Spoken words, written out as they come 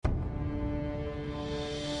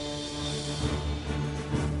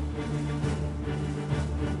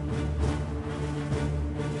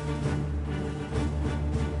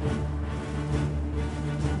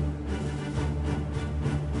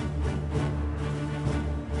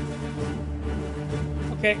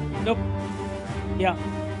Okay. Nope. Yeah.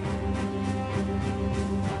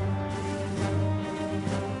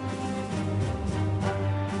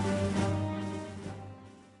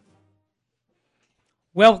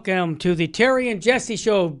 Welcome to the Terry and Jesse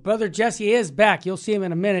Show. Brother Jesse is back. You'll see him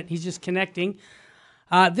in a minute. He's just connecting.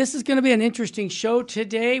 This is going to be an interesting show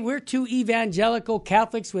today. We're two evangelical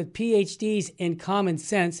Catholics with PhDs in common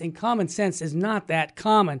sense, and common sense is not that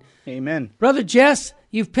common. Amen. Brother Jess,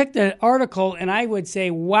 you've picked an article, and I would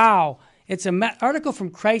say, wow. It's an article from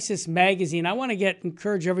Crisis Magazine. I want to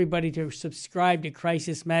encourage everybody to subscribe to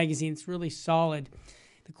Crisis Magazine. It's really solid.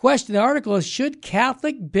 The article is, should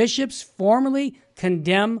Catholic bishops formally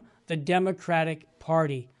condemn the Democratic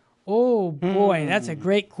Party? Oh, boy, that's a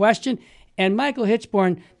great question. And Michael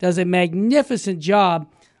Hitchborn does a magnificent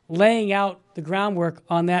job laying out the groundwork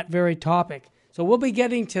on that very topic. So we'll be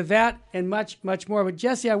getting to that and much, much more. But,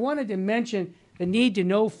 Jesse, I wanted to mention the need to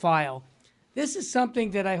know file. This is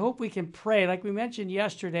something that I hope we can pray. Like we mentioned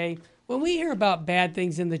yesterday, when we hear about bad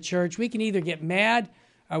things in the church, we can either get mad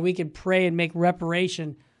or we can pray and make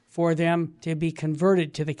reparation for them to be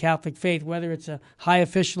converted to the Catholic faith, whether it's a high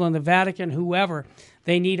official in the Vatican, whoever.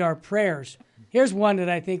 They need our prayers. Here's one that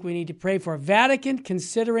I think we need to pray for. Vatican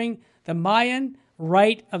considering the Mayan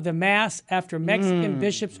rite of the Mass after Mexican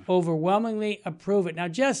bishops overwhelmingly approve it. Now,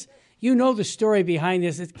 Jess, you know the story behind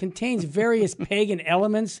this. It contains various pagan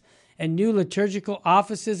elements and new liturgical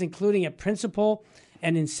offices, including a principal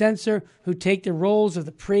and incensor who take the roles of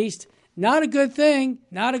the priest. Not a good thing.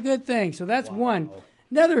 Not a good thing. So that's one.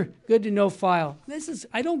 Another good to know file.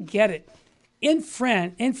 I don't get it. In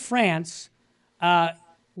France,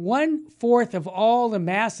 1/4 of all the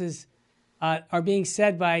masses are being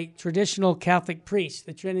said by traditional Catholic priests,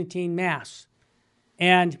 the Tridentine Mass.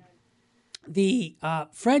 And the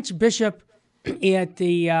French bishop at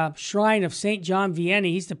the shrine of St. John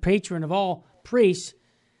Vianney, he's the patron of all priests,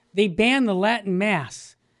 they banned the Latin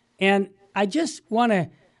Mass. And I just want to,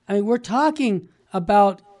 we're talking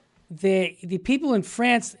about the people in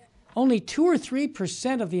France, only 2 or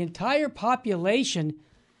 3% of the entire population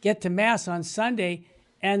get to Mass on Sunday,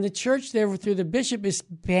 and the church there through the bishop is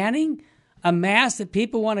banning a Mass that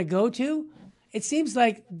people want to go to. It seems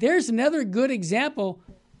like there's another good example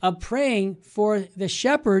of praying for the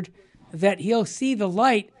shepherd that he'll see the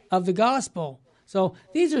light of the gospel. So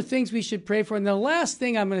these are things we should pray for. And the last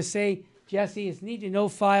thing I'm going to say, Jesse, is need to know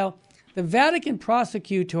file. The Vatican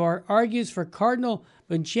prosecutor argues for Cardinal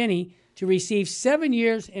Boncini to receive 7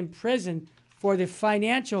 years in prison for the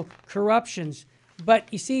financial corruptions. But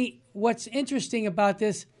you see, what's interesting about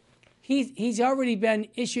this, he's already been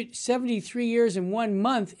issued 73 years and 1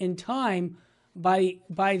 month in time by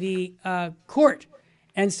the court.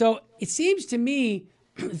 And so it seems to me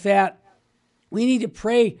that we need to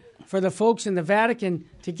pray for the folks in the Vatican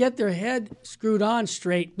to get their head screwed on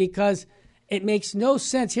straight, because it makes no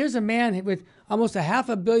sense. Here's a man with almost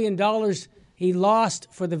 $500 million he lost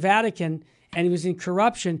for the Vatican, and he was in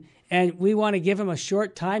corruption, and we want to give him a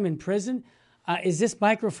short time in prison. Is this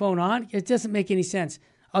microphone on? It doesn't make any sense.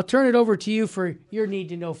 I'll turn it over to you for your need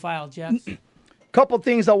to know file, Jeff. Couple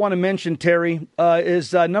things I want to mention, Terry,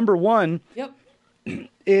 is number one. Yep.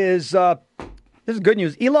 This is good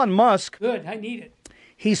news. Elon Musk. Good. I need it.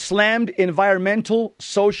 He slammed environmental,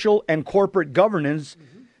 social, and corporate governance.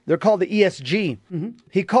 Mm-hmm. They're called the ESG. Mm-hmm.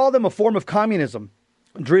 He called them a form of communism.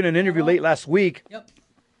 During an interview late last week,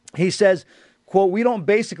 he says, "quote We don't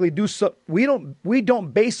basically do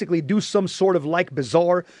some sort of like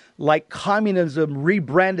bizarre, like communism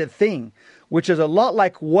rebranded thing, which is a lot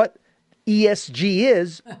like what ESG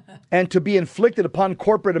is, and to be inflicted upon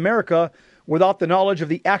corporate America without the knowledge of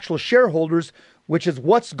the actual shareholders, which is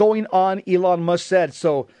what's going on," Elon Musk said.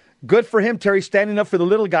 So good for him, Terry, standing up for the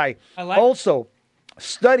little guy. Also,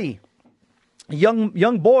 study.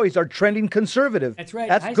 Young boys are trending conservative. That's right.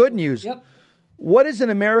 That's good news. Yep. What is in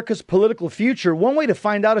America's political future? One way to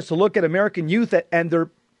find out is to look at American youth and their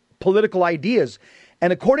political ideas.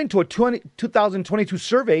 And according to a 2022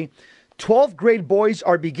 survey, 12th grade boys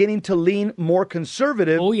are beginning to lean more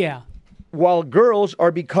conservative. Oh, yeah. While girls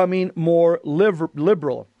are becoming more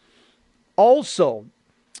liberal. Also,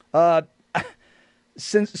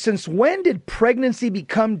 since when did pregnancy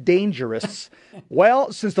become dangerous?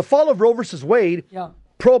 Well, since the fall of Roe versus Wade,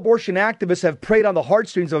 pro-abortion activists have preyed on the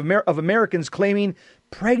heartstrings of Americans, claiming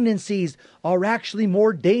pregnancies are actually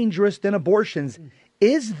more dangerous than abortions.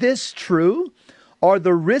 Is this true? Are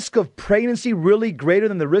the risks of pregnancy really greater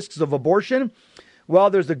than the risks of abortion? Well,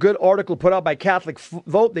 there's a good article put out by Catholic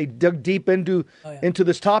Vote. They dug deep into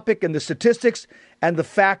this topic and the statistics. And the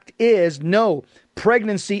fact is, no,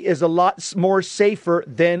 pregnancy is a lot more safer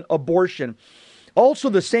than abortion. Also,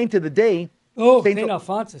 the saint of the day, Oh, St.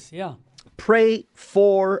 Alphonsus, yeah. Pray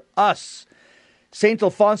for us. St.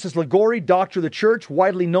 Alphonsus Liguori, doctor of the church,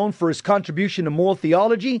 widely known for his contribution to moral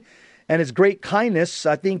theology and his great kindness.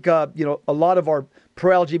 I think, a lot of our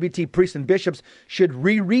pro-LGBT priests and bishops should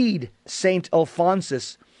reread St.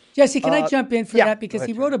 Alphonsus. Jesse, can I jump in for that? Because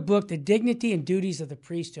ahead, he wrote a book, The Dignity and Duties of the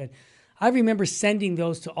Priesthood. I remember sending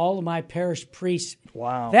those to all of my parish priests.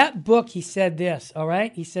 Wow. That book, he said this, all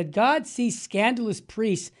right? He said, God sees scandalous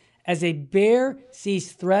priests as a bear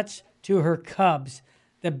sees threats to her cubs.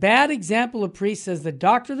 The bad example of priests, says the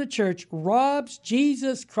doctor of the church, robs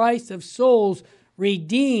Jesus Christ of souls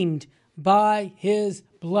redeemed by his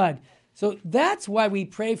blood. So that's why we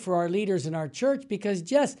pray for our leaders in our church, because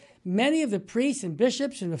just many of the priests and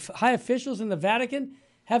bishops and high officials in the Vatican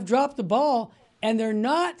have dropped the ball, and they're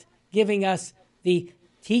not giving us the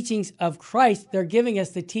teachings of Christ. They're giving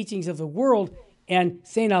us the teachings of the world. And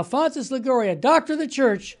St. Alphonsus Liguori, doctor of the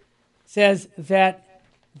church, says that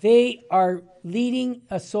they are leading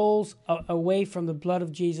souls away from the blood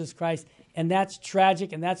of Jesus Christ. And that's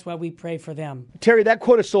tragic, and that's why we pray for them. Terry, that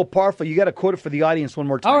quote is so powerful. You got to quote it for the audience one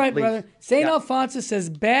more time, all right, please. Brother. St. Alphonsus says,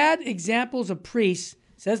 bad examples of priests,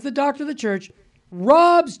 says the doctor of the church,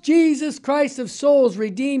 robs Jesus Christ of souls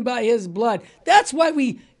redeemed by his blood. That's why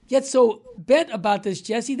we get so bent about this,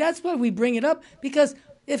 Jesse. That's why we bring it up, because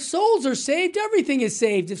if souls are saved, everything is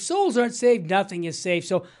saved. If souls aren't saved, nothing is saved.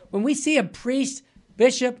 So when we see a priest,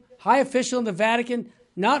 bishop, high official in the Vatican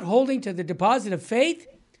not holding to the deposit of faith,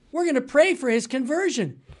 we're going to pray for his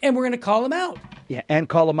conversion, and we're going to call him out. Yeah, and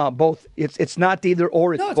call him out both. It's not either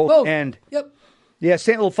or, it's both. And. Yep. Yeah,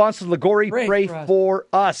 St. Alphonsus Liguori, pray for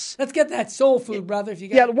us. Let's get that soul food, brother. If you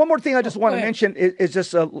got one more thing I just want to mention is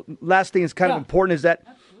just last thing is kind of important, is that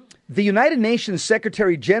the United Nations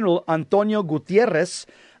Secretary General Antonio Gutierrez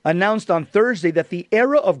announced on Thursday that the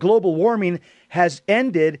era of global warming has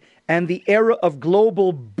ended and the era of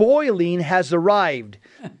global boiling has arrived.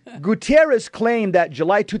 Gutierrez claimed that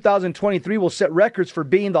July 2023 will set records for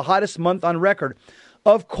being the hottest month on record.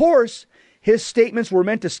 Of course, his statements were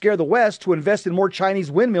meant to scare the West to invest in more Chinese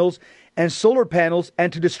windmills and solar panels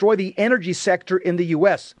and to destroy the energy sector in the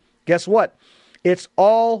U.S. Guess what? It's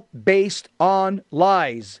all based on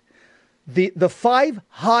lies. The 5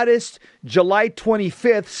 hottest July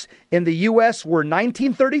 25ths in the U.S. were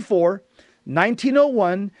 1934,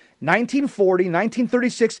 1901, 1940,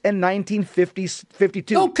 1936, and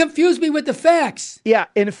 1952. Don't confuse me with the facts. Yeah,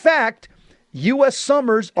 in fact, U.S.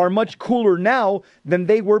 summers are much cooler now than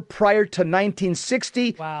they were prior to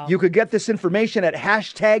 1960. Wow. You could get this information at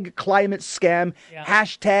 #ClimateScam,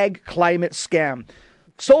 #ClimateScam.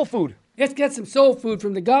 Soul food. Let's get some soul food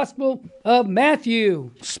from the Gospel of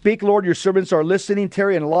Matthew. Speak, Lord, your servants are listening,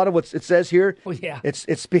 Terry, and a lot of what it says here, it's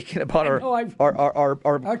speaking about our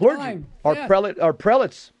clergy, our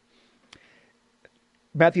prelates.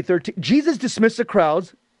 Matthew 13. Jesus dismissed the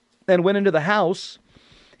crowds and went into the house.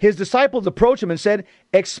 His disciples approached him and said,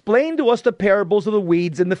 "Explain to us the parables of the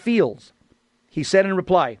weeds in the fields." He said in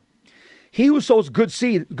reply, "He who sows good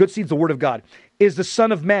seed, the word of God, is the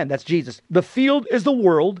Son of Man," that's Jesus. "The field is the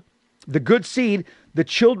world, the good seed, the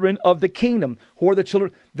children of the kingdom." Who are the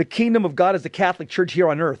children? The kingdom of God is the Catholic Church here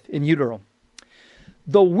on earth in utero.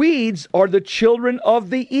 "The weeds are the children of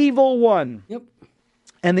the evil one." Yep.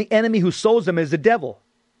 "And the enemy who sows them is the devil.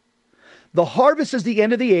 The harvest is the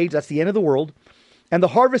end of the age," that's the end of the world, "and the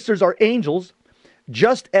harvesters are angels.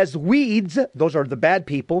 Just as weeds," those are the bad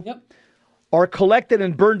people, "are collected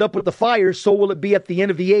and burned up with the fire, so will it be at the end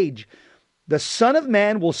of the age. The Son of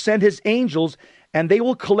Man will send his angels, and they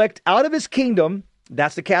will collect out of his kingdom,"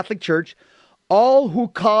 that's the Catholic Church, "all who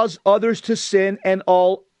cause others to sin and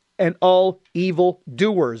all evil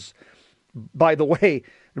doers." By the way, it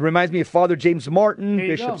reminds me of Father James Martin,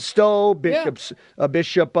 Bishop Stowe, Bishop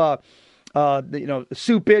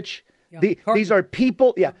Supich. These are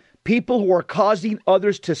people, people who are causing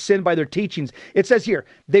others to sin by their teachings. It says here,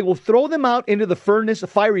 "They will throw them out into the furnace, a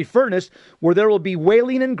fiery furnace, where there will be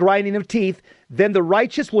wailing and grinding of teeth. Then the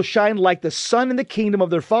righteous will shine like the sun in the kingdom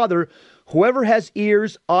of their Father. Whoever has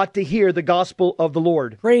ears ought to hear the gospel of the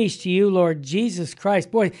Lord." Praise to you, Lord Jesus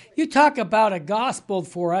Christ. Boy, you talk about a gospel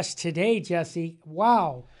for us today, Jesse.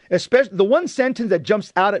 Wow. Especially the one sentence that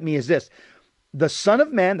jumps out at me is this: "The Son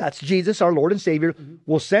of Man," that's Jesus, our Lord and Savior,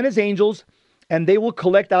 "will send his angels, and they will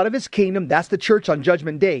collect out of his kingdom," that's the church on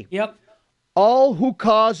Judgment Day, "Yep, all who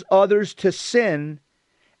cause others to sin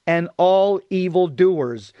and all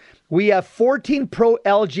evildoers." We have 14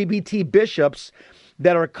 pro-LGBT bishops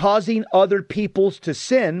that are causing other peoples to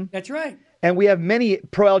sin. That's right. And we have many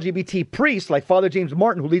pro-LGBT priests like Father James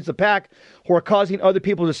Martin, who leads the pack, who are causing other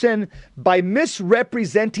people to sin by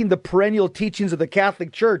misrepresenting the perennial teachings of the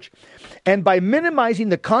Catholic Church and by minimizing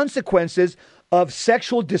the consequences of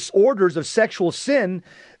sexual disorders, of sexual sin.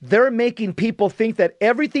 They're making people think that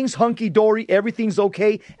everything's hunky-dory, everything's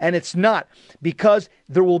okay, and it's not. Because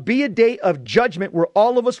there will be a day of judgment where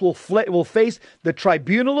all of us will face the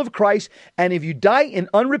tribunal of Christ, and if you die in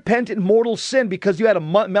unrepentant mortal sin because you had a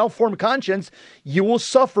malformed conscience, you will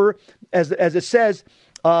suffer, as it says,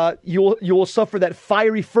 you will suffer that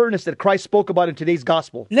fiery furnace that Christ spoke about in today's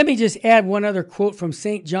gospel. Let me just add one other quote from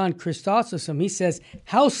St. John Chrysostom. He says,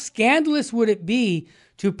 "How scandalous would it be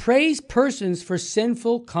to praise persons for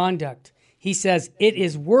sinful conduct?" He says, "It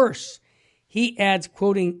is worse." He adds,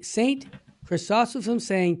 quoting St. Chrysostom,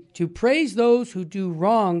 saying, "To praise those who do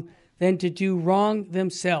wrong than to do wrong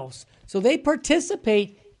themselves." So they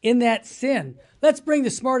participate in that sin. Let's bring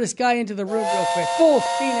the smartest guy into the room real quick. Full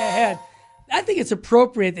steam ahead. I think it's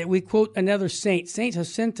appropriate that we quote another saint, Saint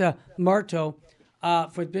Jacinta Marto,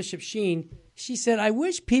 for Bishop Sheen. She said, "I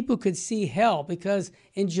wish people could see hell because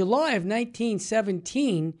in July of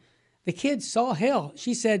 1917, the kids saw hell."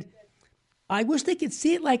 She said, "I wish they could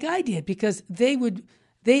see it like I did because they would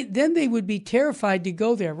be terrified to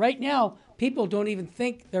go there. Right now, people don't even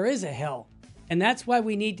think there is a hell. And that's why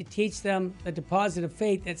we need to teach them the deposit of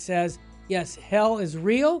faith that says, yes, hell is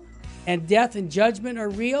real and death and judgment are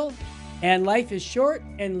real. And life is short,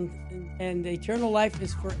 and eternal life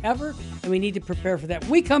is forever, and we need to prepare for that.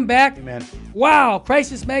 We come back. Amen. Wow,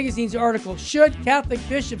 Crisis Magazine's article, "Should Catholic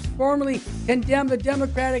Bishops Formally Condemn the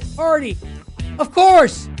Democratic Party?" Of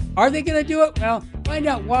course. Are they going to do it? Well, find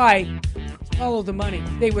out why. Follow the money.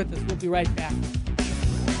 Stay with us. We'll be right back.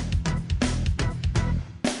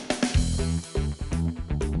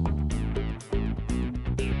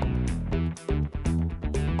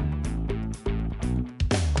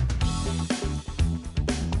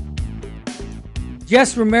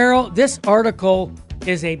 Jess Romero, this article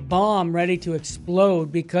is a bomb ready to explode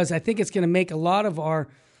because I think it's going to make a lot of our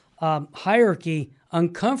hierarchy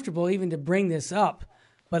uncomfortable even to bring this up.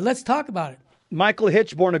 But let's talk about it. Michael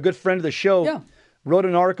Hitchborn, a good friend of the show, wrote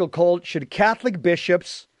an article called "Should Catholic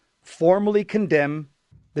Bishops Formally Condemn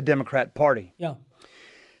the Democrat Party?" Yeah.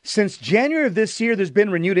 Since January of this year, there's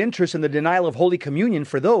been renewed interest in the denial of Holy Communion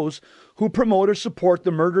for those who promote or support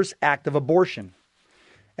the murderous act of abortion.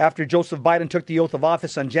 After Joseph Biden took the oath of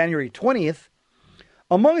office on January 20th,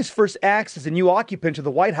 among his first acts as a new occupant of the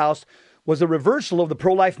White House was the reversal of the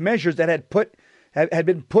pro-life measures that had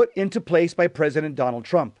been put into place by President Donald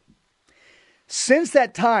Trump. Since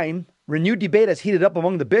that time, renewed debate has heated up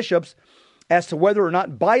among the bishops as to whether or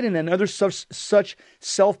not Biden and other such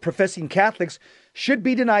self-professing Catholics should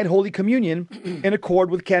be denied Holy Communion in accord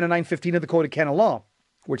with Canon 915 of the Code of Canon Law,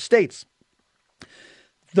 which states,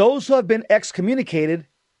 "Those who have been excommunicated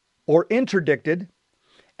or interdicted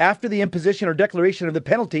after the imposition or declaration of the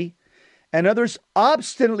penalty, and others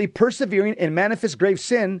obstinately persevering in manifest grave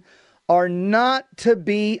sin, are not to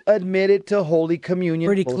be admitted to Holy Communion."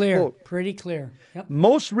 Pretty clear. Yep.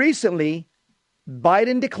 Most recently,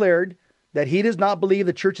 Biden declared that he does not believe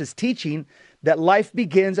the church's teaching that life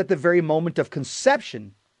begins at the very moment of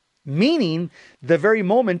conception, meaning the very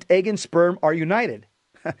moment egg and sperm are united.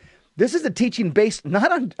 This is a teaching based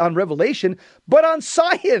not on revelation, but on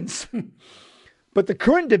science. But the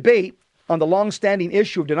current debate on the long-standing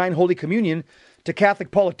issue of denying Holy Communion to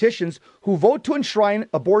Catholic politicians who vote to enshrine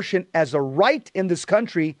abortion as a right in this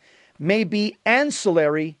country may be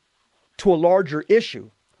ancillary to a larger issue,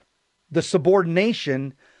 the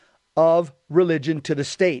subordination of religion to the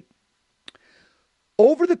state.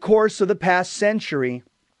 Over the course of the past century,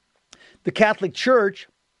 the Catholic Church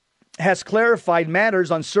has clarified matters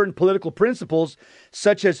on certain political principles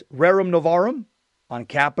such as rerum novarum, on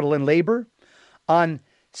capital and labor, on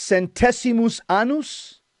centesimus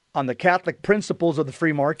annus, on the Catholic principles of the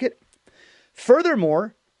free market.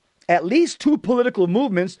 Furthermore, at least two political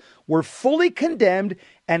movements were fully condemned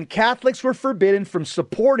and Catholics were forbidden from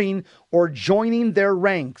supporting or joining their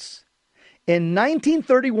ranks. In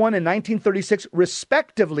 1931 and 1936,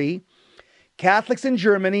 respectively, Catholics in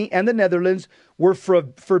Germany and the Netherlands were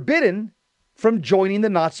forbidden from joining the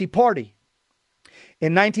Nazi Party.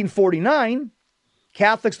 In 1949,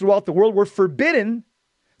 Catholics throughout the world were forbidden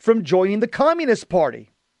from joining the Communist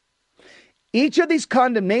Party. Each of these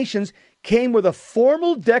condemnations came with a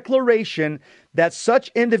formal declaration that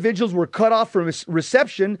such individuals were cut off from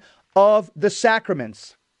reception of the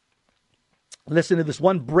sacraments. Listen to this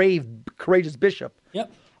one brave, courageous bishop.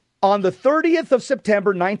 Yep. On the 30th of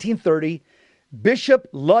September, 1930, Bishop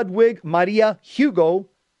Ludwig Maria Hugo,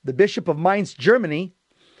 the Bishop of Mainz, Germany,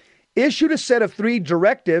 issued a set of 3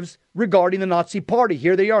 directives regarding the Nazi Party.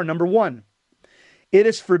 Here they are. Number 1, it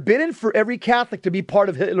is forbidden for every Catholic to be part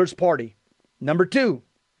of Hitler's party. Number 2,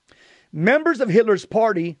 members of Hitler's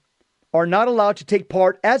party are not allowed to take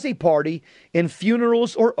part as a party in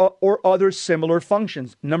funerals or other similar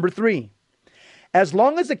functions. Number 3, as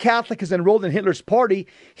long as a Catholic is enrolled in Hitler's party,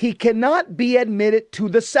 he cannot be admitted to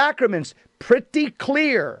the sacraments. Pretty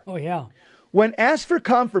clear. Oh, yeah. When asked for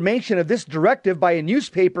confirmation of this directive by a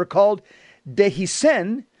newspaper called De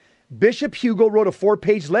Hisen, Bishop Hugo wrote a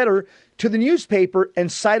 4-page letter to the newspaper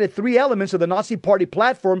and cited 3 elements of the Nazi Party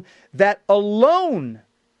platform that alone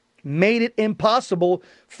made it impossible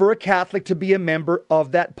for a Catholic to be a member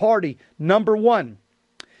of that party. Number 1,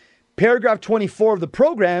 paragraph 24 of the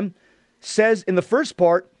program says in the first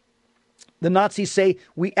part, the Nazis say,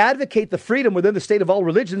 we advocate the freedom within the state of all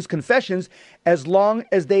religions, confessions, as long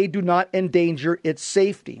as they do not endanger its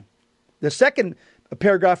safety. The second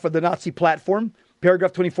paragraph of the Nazi platform,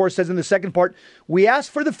 paragraph 24, says in the second part, we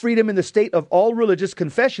ask for the freedom in the state of all religious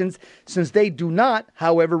confessions, since they do not,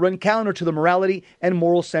 however, run counter to the morality and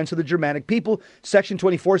moral sense of the Germanic people. Section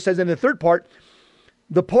 24 says in the third part,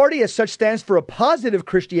 the party as such stands for a positive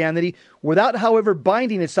Christianity without, however,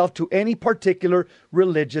 binding itself to any particular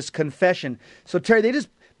religious confession. So, Terry,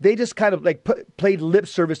 they just kind of like played lip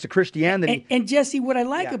service to Christianity. And Jesse, what I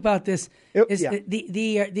like about this is that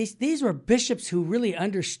these were bishops who really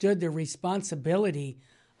understood the responsibility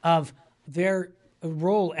of their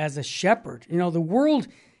role as a shepherd. You know, the world,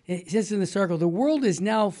 it says in this article, the world is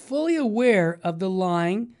now fully aware of the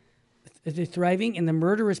lying, the thriving, and the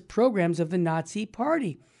murderous programs of the Nazi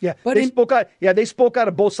Party. Yeah, but they spoke out. Yeah, they spoke out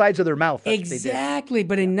of both sides of their mouth. Exactly.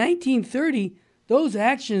 But in 1930, those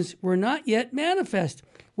actions were not yet manifest.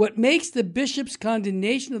 What makes the bishop's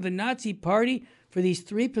condemnation of the Nazi Party for these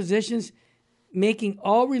 3 positions, making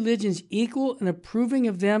all religions equal and approving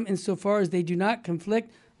of them insofar as they do not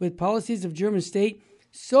conflict with policies of German state,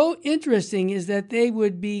 so interesting is that they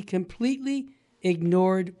would be completely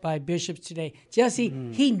ignored by bishops today. Jesse,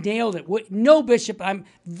 he nailed it. No bishop,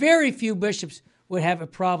 very few bishops would have a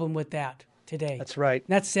problem with that today. That's right.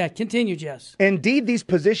 That's sad. Continue, Jess. Indeed, these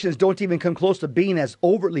positions don't even come close to being as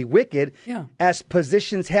overtly wicked as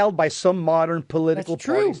positions held by some modern political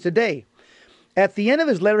parties today. At the end of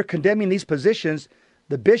his letter condemning these positions,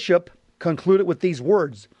 the bishop concluded with these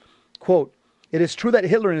words, quote, it is true that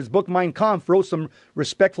Hitler in his book Mein Kampf wrote some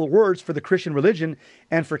respectful words for the Christian religion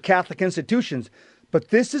and for Catholic institutions, but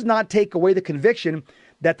this does not take away the conviction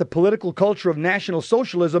that the political culture of National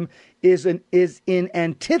Socialism is in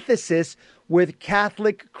antithesis with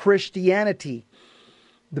Catholic Christianity.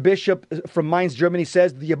 The bishop from Mainz, Germany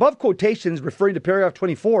says, the above quotations referring to paragraph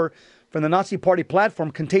 24 from the Nazi Party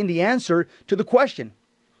platform contain the answer to the question,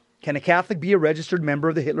 can a Catholic be a registered member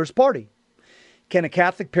of the Hitler's party? Can a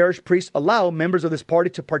Catholic parish priest allow members of this party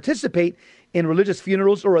to participate in religious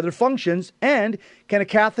funerals or other functions? And can a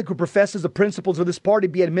Catholic who professes the principles of this party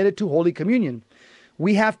be admitted to Holy Communion?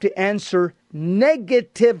 We have to answer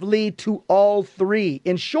negatively to all 3.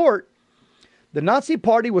 In short, the Nazi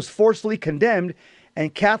Party was forcefully condemned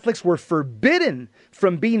and Catholics were forbidden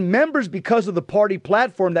from being members because of the party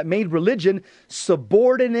platform that made religion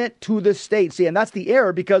subordinate to the state. See, and that's the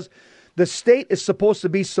error, because the state is supposed to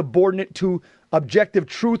be subordinate to objective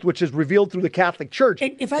truth, which is revealed through the Catholic Church.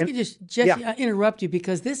 And if I could just, Jesse, interrupt you,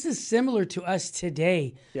 because this is similar to us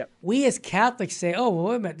today. Yeah. We as Catholics say, oh, well,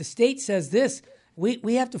 wait a minute, the state says this.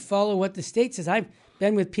 We have to follow what the state says. I've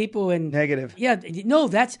been with people in... Negative. Yeah, no,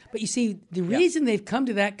 but you see, the reason they've come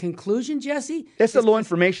to that conclusion, Jesse... It's the low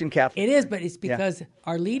information Catholic. It is, but it's because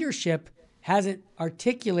our leadership hasn't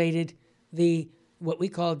articulated what we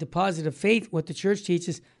call a deposit of faith, what the church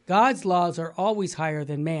teaches. God's laws are always higher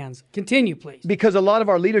than man's. Continue, please. Because a lot of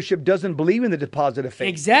our leadership doesn't believe in the deposit of faith.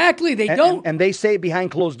 Exactly, they don't. And they say it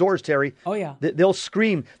behind closed doors, Terry. Oh, yeah. They'll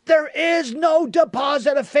scream, there is no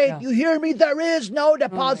deposit of faith. Yeah. You hear me? There is no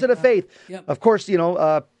deposit of faith. Yep. Of course, these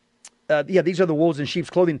are the wolves in sheep's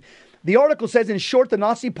clothing. The article says, in short, the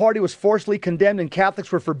Nazi Party was forcefully condemned and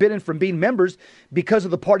Catholics were forbidden from being members because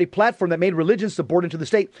of the party platform that made religion subordinate to the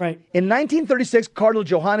state. Right. In 1936, Cardinal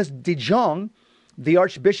Johannes de Jong, the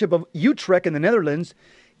Archbishop of Utrecht in the Netherlands,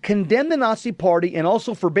 condemned the Nazi Party and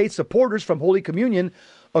also forbade supporters from Holy Communion,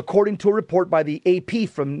 according to a report by the AP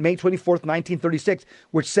from May 24th, 1936,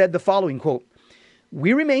 which said the following, quote,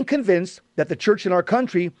 we remain convinced that the church in our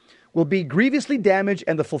country will be grievously damaged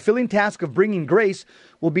and the fulfilling task of bringing grace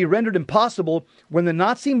will be rendered impossible when the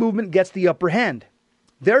Nazi movement gets the upper hand.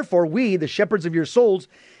 Therefore, we, the shepherds of your souls,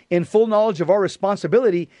 in full knowledge of our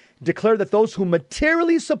responsibility, declare that those who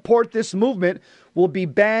materially support this movement will be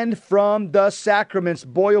banned from the sacraments.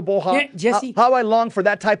 Boy, oh boy, Jesse, how I long for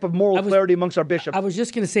that type of moral clarity amongst our bishops. I was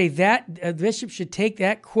just going to say that a bishop should take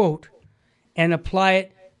that quote and apply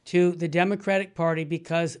it to the Democratic Party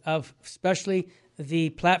because of especially the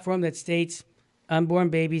platform that states unborn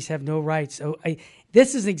babies have no rights. So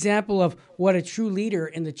this is an example of what a true leader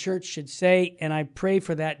in the church should say, and I pray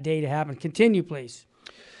for that day to happen. Continue, please.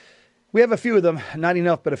 We have a few of them, not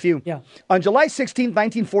enough, but a few. Yeah. On July 16th,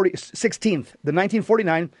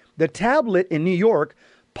 1949, the Tablet in New York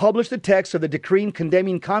published the text of the decree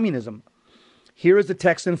condemning communism. Here is the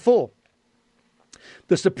text in full.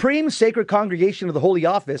 The Supreme Sacred Congregation of the Holy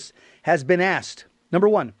Office has been asked, number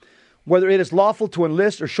one, whether it is lawful to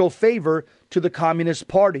enlist or show favor to the Communist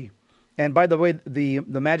Party. And by the way, the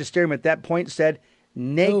magisterium at that point said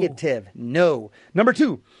negative, no. Number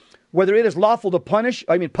two, whether it is lawful to publish,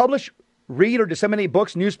 read or disseminate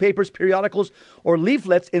books, newspapers, periodicals, or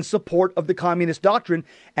leaflets in support of the communist doctrine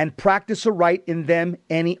and practice or write in them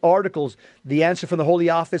any articles. The answer from the Holy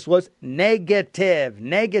Office was negative.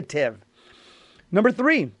 Number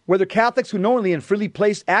three, whether Catholics who knowingly and freely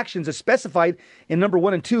place actions as specified in number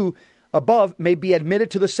 1 and 2 above may be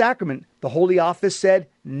admitted to the sacrament. The Holy Office said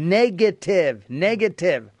negative.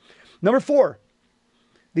 Number four,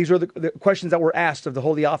 these are the questions that were asked of the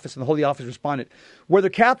Holy Office, and the Holy Office responded. Whether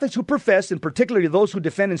Catholics who profess, and particularly those who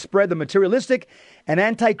defend and spread the materialistic and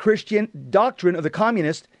anti-Christian doctrine of the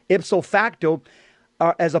communists, ipso facto,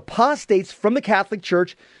 are as apostates from the Catholic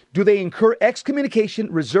Church, do they incur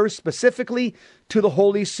excommunication reserved specifically to the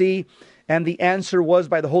Holy See? And the answer was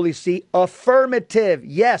by the Holy See, affirmative.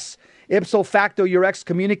 Yes, ipso facto, you're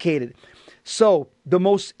excommunicated. So the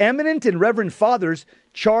most eminent and reverend fathers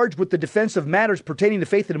charged with the defense of matters pertaining to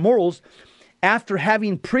faith and morals, after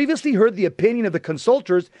having previously heard the opinion of the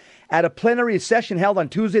consultors at a plenary session held on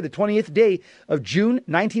Tuesday, the 28th day of June,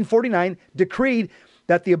 1949, decreed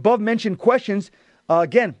that the above-mentioned questions,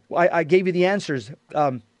 again, I gave you the answers,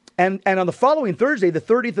 and on the following Thursday, the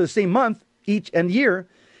 30th of the same month, each and year,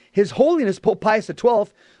 His Holiness Pope Pius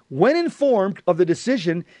XII, when informed of the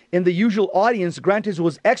decision in the usual audience granted to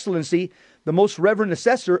His Excellency, the Most Reverend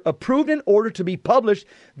Assessor, approved an order to be published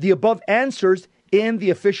the above answers in the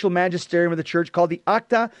official magisterium of the Church called the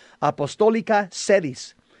Acta Apostolica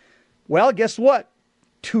Sedis. Well, guess what?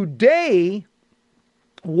 Today,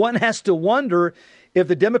 one has to wonder if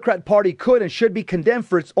the Democrat Party could and should be condemned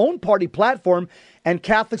for its own party platform and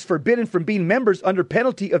Catholics forbidden from being members under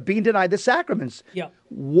penalty of being denied the sacraments. Yeah.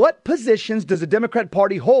 What positions does the Democrat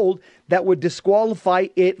Party hold that would disqualify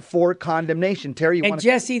it for condemnation? Terry,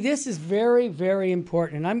 Jesse, this is very, very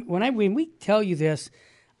important. And when we tell you this,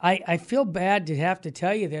 I feel bad to have to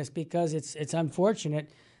tell you this because it's unfortunate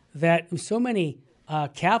that so many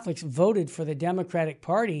Catholics voted for the Democratic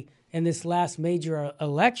Party in this last major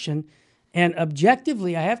election. And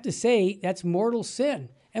objectively, I have to say, that's mortal sin.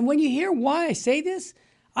 And when you hear why I say this,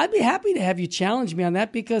 I'd be happy to have you challenge me on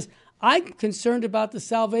that because I'm concerned about the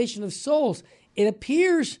salvation of souls. It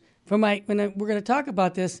appears, we're going to talk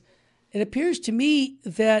about this, it appears to me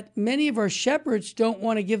that many of our shepherds don't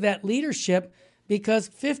want to give that leadership because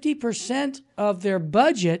 50% of their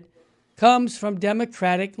budget comes from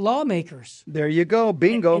Democratic lawmakers. There you go.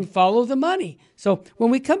 Bingo. And follow the money. So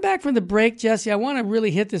when we come back from the break, Jesse, I want to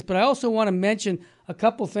really hit this, but I also want to mention a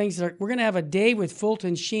couple things. We're going to have a day with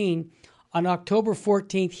Fulton Sheen on October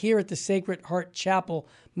 14th here at the Sacred Heart Chapel.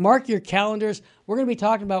 Mark your calendars. We're going to be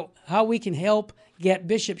talking about how we can help get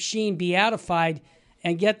Bishop Sheen beatified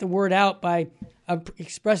and get the word out by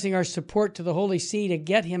expressing our support to the Holy See to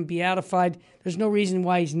get him beatified. There's no reason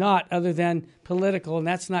why he's not other than political, and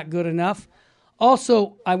that's not good enough.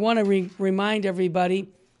 Also, I want to remind everybody,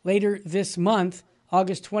 later this month,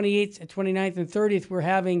 August 28th, 29th, and 30th, we're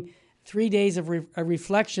having 3 days of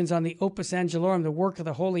reflections on the Opus Angelorum, the work of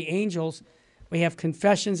the holy angels. We have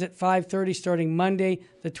confessions at 5:30 starting Monday,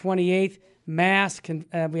 the 28th, Mass,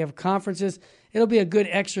 we have conferences. It'll be a good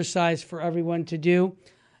exercise for everyone to do.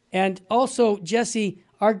 And also, Jesse,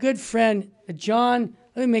 our good friend, John,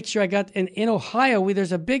 let me make sure I got, in Ohio,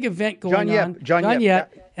 there's a big event going on. John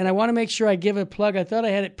Yep. And I want to make sure I give it a plug. I thought I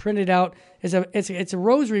had it printed out. It's a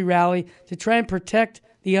rosary rally to try and protect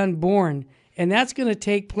the unborn. And that's going to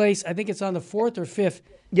take place, I think it's on the 4th or 5th.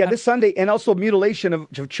 Yeah, this Sunday, and also mutilation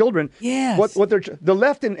of children. Yes. The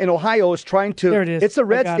left in Ohio is trying to, there it is. It's a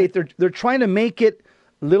red state. They're trying to make it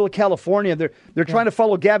Little California. They're trying to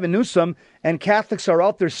follow Gavin Newsom, and Catholics are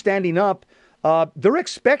out there standing up. They're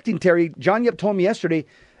expecting, Terry, John Yep told me yesterday,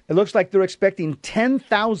 it looks like they're expecting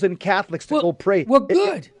 10,000 Catholics to go pray. Well,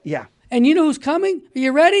 good. Yeah. And you know who's coming? Are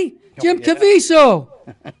you ready? Jim Caviezel.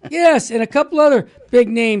 Yes, and a couple other big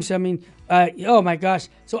names. I mean, oh my gosh.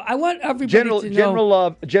 So I want everybody to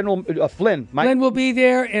know. General Flynn. Flynn will be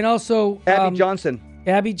there, and also Abby Johnson.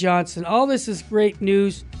 Abby Johnson. All this is great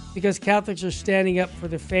news because Catholics are standing up for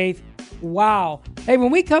the faith. Wow. Hey,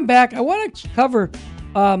 when we come back, I want to cover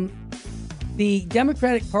the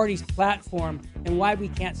Democratic Party's platform and why we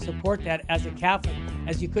can't support that as a Catholic,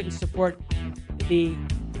 as you couldn't support the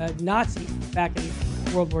Nazis back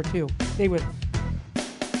in World War II. Stay with us.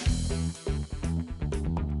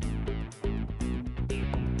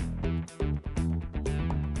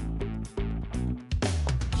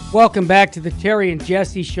 Welcome back to the Terry and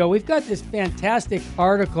Jesse Show. We've got this fantastic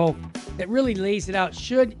article that really lays it out.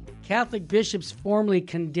 Should Catholic bishops formally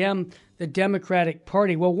condemn the Democratic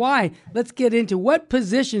Party? Well, why? Let's get into what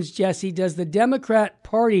positions, Jesse, does the Democrat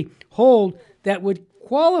Party hold that would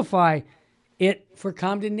qualify it for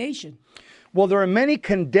condemnation? Well, there are many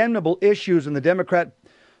condemnable issues in the Democrat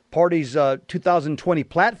Party's 2020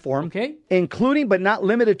 platform, including but not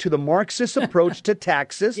limited to the Marxist approach to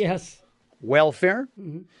taxes, yes, welfare,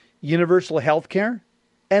 universal health care,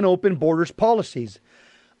 and open borders policies.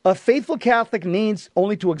 A faithful Catholic needs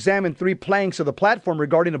only to examine 3 planks of the platform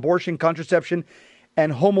regarding abortion, contraception,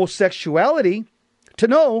 and homosexuality to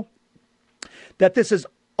know that this is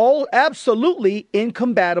all absolutely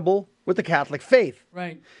incompatible with the Catholic faith.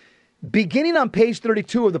 Right. Beginning on page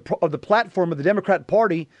 32 of the platform of the Democrat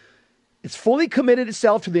Party, it's fully committed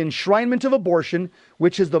itself to the enshrinement of abortion,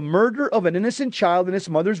 which is the murder of an innocent child in its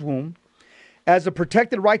mother's womb, as a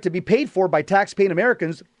protected right to be paid for by tax-paying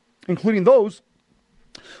Americans, including those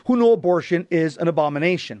who know abortion is an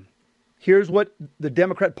abomination. Here's what the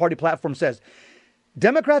Democrat Party platform says.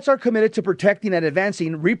 Democrats are committed to protecting and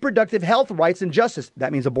advancing reproductive health rights and justice.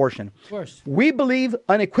 That means abortion. Of course. We believe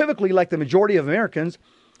unequivocally, like the majority of Americans,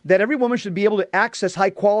 that every woman should be able to access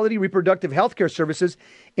high-quality reproductive health care services,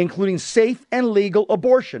 including safe and legal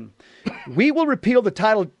abortion. We will repeal the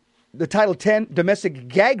Title 10 domestic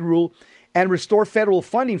gag rule and restore federal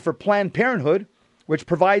funding for Planned Parenthood, which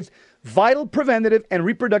provides vital preventative and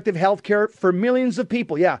reproductive health care for millions of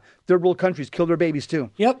people. Yeah, third world countries kill their babies too.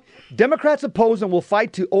 Yep. Democrats oppose and will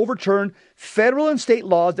fight to overturn federal and state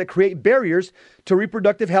laws that create barriers to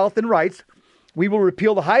reproductive health and rights. We will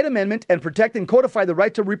repeal the Hyde Amendment and protect and codify the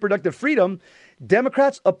right to reproductive freedom.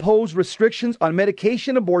 Democrats oppose restrictions on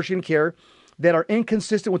medication abortion care that are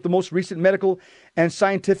inconsistent with the most recent medical and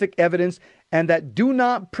scientific evidence and that do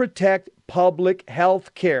not protect public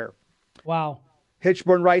health care. Wow.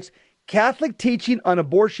 Hitchburn writes, Catholic teaching on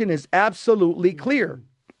abortion is absolutely clear.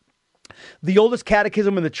 The oldest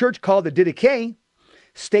catechism in the church, called the Didache,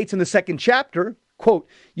 states in the 2nd chapter, quote,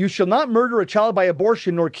 you shall not murder a child by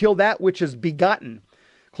abortion nor kill that which is begotten,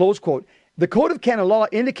 close quote. The Code of Canon Law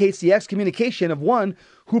indicates the excommunication of one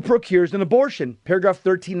who procures an abortion, paragraph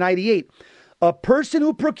 1398. A person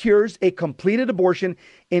who procures a completed abortion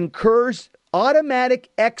incurs automatic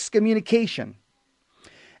excommunication.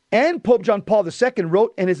 And Pope John Paul II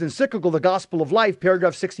wrote in his encyclical, The Gospel of Life,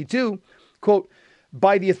 paragraph 62, quote,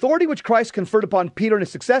 by the authority which Christ conferred upon Peter and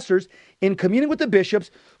his successors in communing with the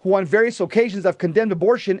bishops who on various occasions have condemned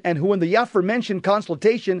abortion and who in the aforementioned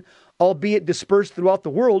consultation, albeit dispersed throughout the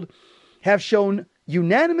world, have shown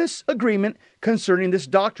unanimous agreement concerning this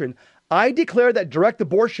doctrine. I declare that direct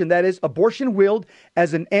abortion, that is, abortion willed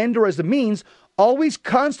as an end or as a means, always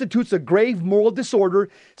constitutes a grave moral disorder,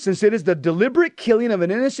 since it is the deliberate killing of an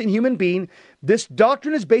innocent human being. This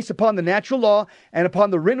doctrine is based upon the natural law and upon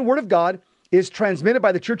the written word of God, is transmitted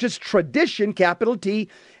by the church's tradition, capital T,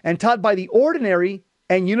 and taught by the ordinary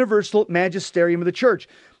and universal magisterium of the church.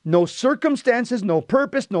 No circumstances, no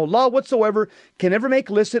purpose, no law whatsoever can ever make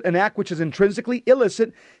licit an act which is intrinsically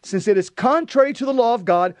illicit, since it is contrary to the law of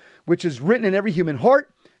God, which is written in every human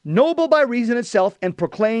heart, noble by reason itself, and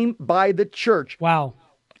proclaimed by the church. Wow.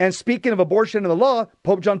 And speaking of abortion and the law,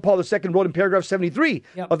 Pope John Paul II wrote in paragraph 73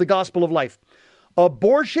 of the Gospel of Life,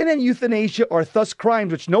 abortion and euthanasia are thus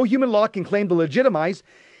crimes which no human law can claim to legitimize.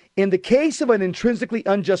 In the case of an intrinsically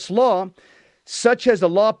unjust law, such as a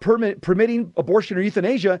law permitting abortion or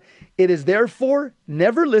euthanasia, it is therefore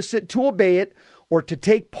never licit to obey it or to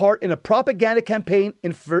take part in a propaganda campaign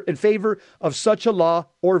in favor of such a law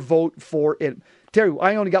or vote for it. Terry,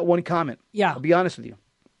 I only got one comment. Yeah. I'll be honest with you.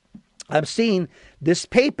 I'm seeing this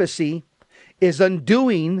papacy is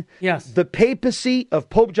undoing the papacy of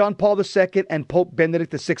Pope John Paul II and Pope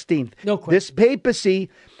Benedict XVI. No question. This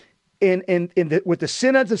papacy with the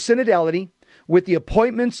synods of synodality, with the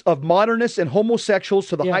appointments of modernists and homosexuals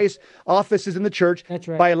to the highest offices in the church. That's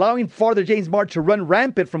right. By allowing Father James Martin to run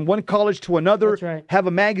rampant from one college to another, That's right. have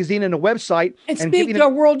a magazine and a website. And speak to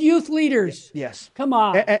world youth leaders. Yes. Come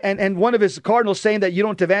on. And one of his cardinals saying that you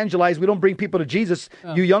don't evangelize, we don't bring people to Jesus,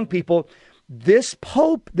 you young people. This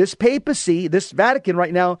Pope, this papacy, this Vatican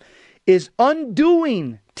right now is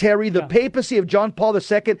undoing, Terry, the papacy of John Paul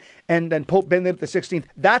II and Pope Benedict XVI.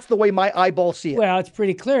 That's the way my eyeballs see it. Well, it's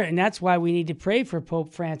pretty clear, and that's why we need to pray for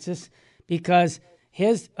Pope Francis, because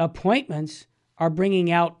his appointments are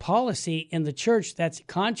bringing out policy in the church that's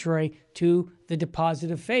contrary to the deposit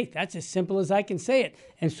of faith. That's as simple as I can say it.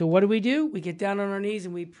 And so what do? We get down on our knees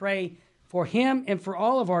and we pray for him and for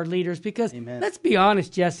all of our leaders, because let's be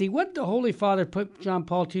honest, Jesse, what the Holy Father, Pope John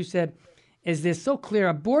Paul II, said is this so clear: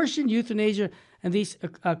 abortion, euthanasia, and these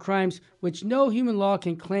crimes which no human law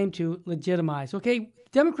can claim to legitimize. Okay,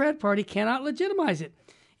 Democrat Party cannot legitimize it.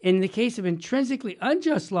 In the case of intrinsically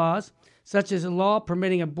unjust laws, such as a law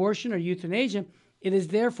permitting abortion or euthanasia, it is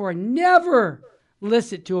therefore never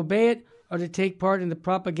licit to obey it or to take part in the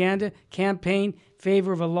propaganda campaign in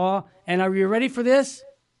favor of a law. And are you ready for this?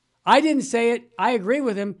 I didn't say it. I agree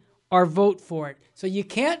with him. Or vote for it. So you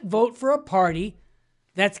can't vote for a party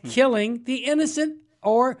that's killing the innocent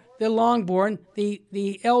or the longborn,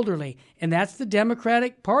 the elderly. And that's the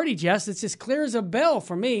Democratic Party, Jess. It's as clear as a bell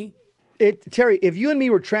for me. Terry, if you and me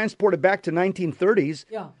were transported back to 1930s,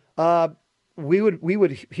 we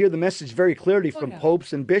would hear the message very clearly from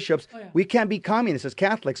popes and bishops. We can't be communists as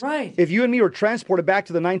Catholics. Right. If you and me were transported back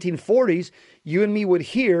to the 1940s, you and me would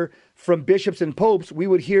hear from bishops and popes, we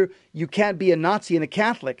would hear you can't be a Nazi and a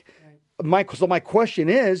Catholic. Right. So my question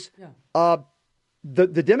is,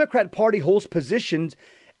 the Democrat Party holds positions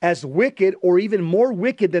as wicked or even more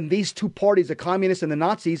wicked than these two parties, the communists and the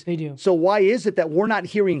Nazis. They do. So why is it that we're not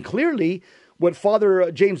hearing clearly what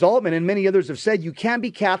Father James Altman and many others have said? You can't be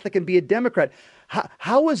Catholic and be a Democrat.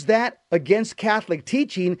 How is that against Catholic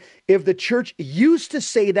teaching if the church used to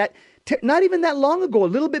say that not even that long ago, a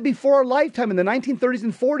little bit before our lifetime in the 1930s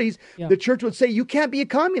and 40s, the church would say, you can't be a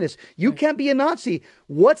communist. You can't be a Nazi.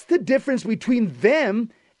 What's the difference between them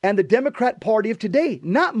and the Democrat Party of today?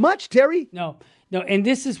 Not much, Terry. No, and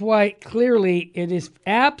this is why clearly it is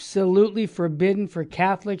absolutely forbidden for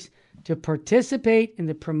Catholics to participate in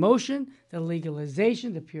the promotion, the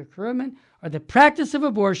legalization, the procurement, or the practice of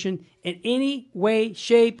abortion in any way,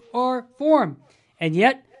 shape, or form. And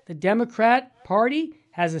yet, the Democrat Party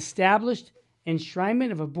has established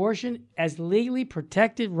enshrinement of abortion as legally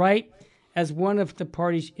protected right as one of the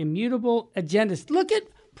party's immutable agendas. Look at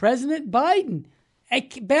President Biden, a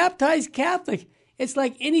baptized Catholic. It's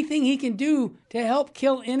like anything he can do to help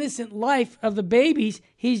kill innocent life of the babies,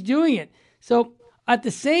 he's doing it. So at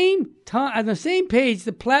the same time, on the same page,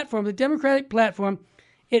 the platform, the Democratic platform,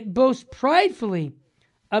 it boasts pridefully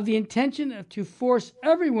of the intention to force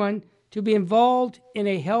everyone to be involved in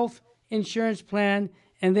a health insurance plan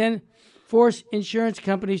and then force insurance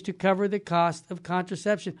companies to cover the cost of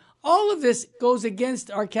contraception. All of this goes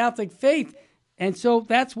against our Catholic faith. And so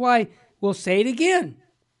that's why we'll say it again.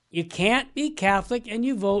 You can't be Catholic and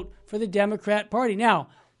you vote for the Democrat Party. Now,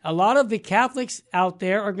 a lot of the Catholics out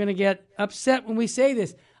there are going to get upset when we say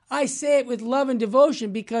this. I say it with love and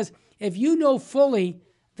devotion because if you know fully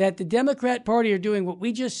that the Democrat Party are doing what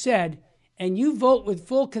we just said and you vote with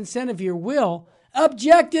full consent of your will,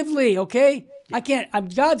 objectively, okay?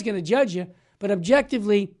 God's going to judge you, but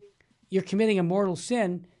objectively, you're committing a mortal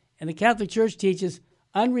sin, and the Catholic Church teaches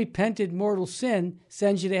unrepented mortal sin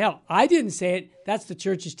sends you to hell. I didn't say it. That's the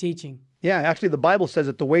church's teaching. Yeah, actually, the Bible says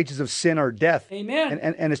that the wages of sin are death. Amen.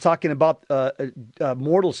 And it's talking about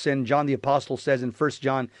mortal sin. John the Apostle says in 1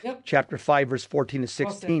 John chapter 5, verse 14 to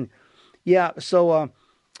 16. Yeah, so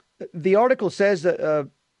the article says that...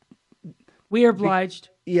 we are obliged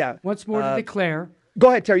once more to declare... Go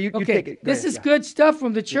ahead, Terry. You take it. This is good stuff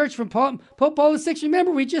from the church, from Pope Paul VI.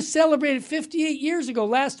 Remember, we just celebrated 58 years ago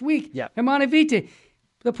last week. Humanae Vitae.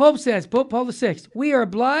 The Pope says, Pope Paul VI, we are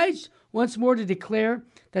obliged once more to declare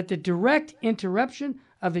that the direct interruption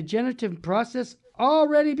of the generative process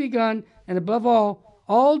already begun, and above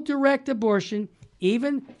all direct abortion,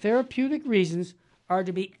 even therapeutic reasons, are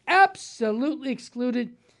to be absolutely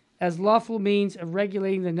excluded as lawful means of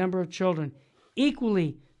regulating the number of children.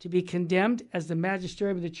 Equally to be condemned, as the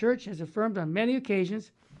magisterium of the church has affirmed on many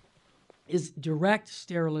occasions, is direct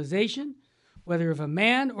sterilization, whether of a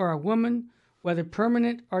man or a woman, whether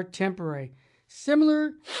permanent or temporary.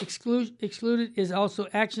 Similar excluded is also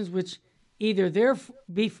actions which either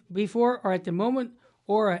before or at the moment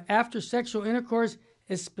or after sexual intercourse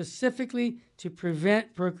is specifically to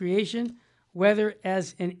prevent procreation, whether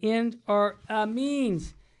as an end or a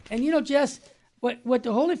means. And Jess, what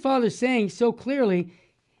the Holy Father is saying so clearly,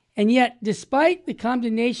 and yet, despite the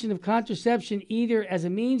condemnation of contraception either as a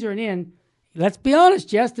means or an end, let's be honest,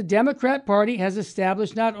 Jess, the Democrat Party has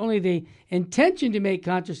established not only the intention to make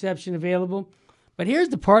contraception available, but here's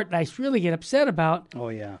the part that I really get upset about. Oh,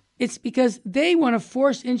 yeah. It's because they want to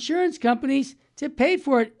force insurance companies to pay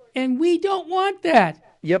for it, and we don't want that.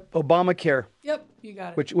 Yep, Obamacare. Yep, you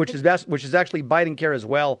got Which it. is actually Biden care as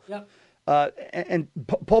well. Yep. And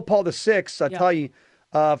Pope Paul VI, I tell you,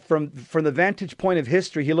 from the vantage point of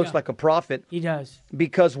history, he looks like a prophet. He does.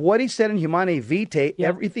 Because what he said in Humanae Vitae,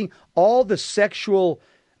 everything, all the sexual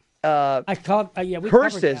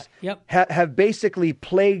curses have basically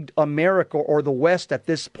plagued America or the West at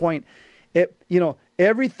this point.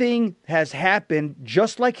 Everything has happened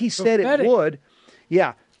just like he said it would.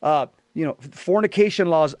 Yeah. Fornication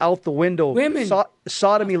laws out the window. Women.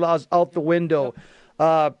 Sodomy laws out the window.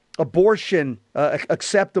 Yep. Abortion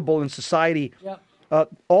acceptable in society. Yep.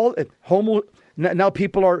 Now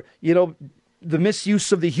people are, the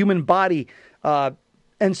misuse of the human body.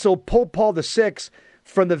 And so Pope Paul VI,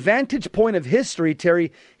 from the vantage point of history,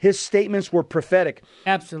 Terry, his statements were prophetic.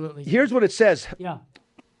 Absolutely. Here's what it says. Yeah.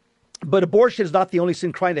 But abortion is not the only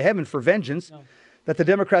sin crying to heaven for vengeance that the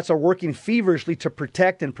Democrats are working feverishly to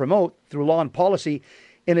protect and promote through law and policy,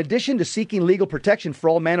 in addition to seeking legal protection for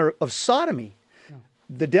all manner of sodomy.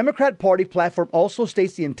 The Democrat Party platform also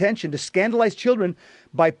states the intention to scandalize children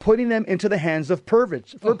by putting them into the hands of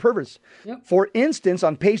perverts. Yep. For instance,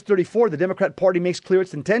 on page 34, the Democrat Party makes clear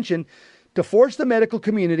its intention to force the medical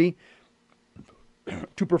community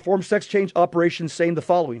to perform sex change operations, saying the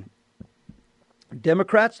following.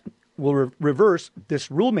 Democrats will reverse this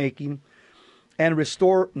rulemaking and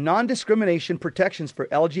restore non-discrimination protections for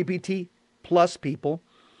LGBT plus people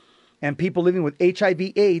and people living with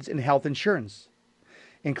HIV, AIDS, and health insurance,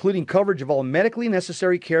 including coverage of all medically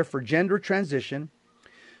necessary care for gender transition.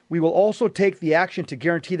 We will also take the action to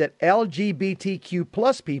guarantee that LGBTQ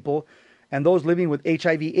plus people and those living with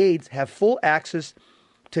HIV, AIDS have full access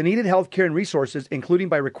to needed health care and resources, including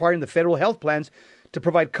by requiring the federal health plans to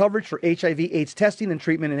provide coverage for HIV, AIDS testing and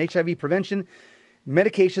treatment and HIV prevention,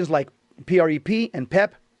 medications like PrEP and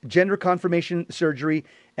PEP, gender confirmation surgery,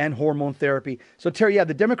 and hormone therapy. So, Terry,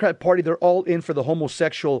 the Democrat Party, they're all in for the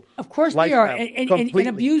homosexual Of course they are. And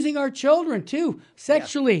abusing our children, too,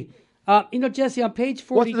 sexually. Yeah. Jesse, on page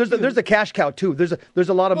 42. Well, there's a cash cow, too. There's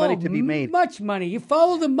a lot of money to be made. Much money. You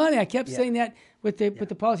follow the money. I kept saying that with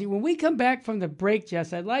the policy. When we come back from the break,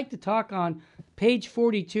 Jess, I'd like to talk on page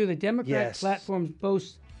 42. The Democrat platform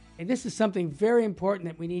boasts, and this is something very important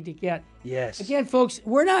that we need to get. Yes. Again, folks,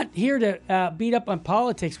 we're not here to beat up on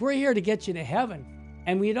politics. We're here to get you to heaven.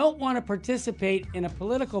 And we don't want to participate in a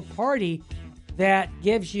political party that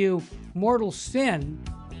gives you mortal sin.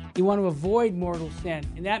 You want to avoid mortal sin.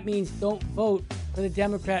 And that means don't vote for the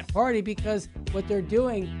Democrat Party, because what they're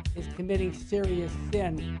doing is committing serious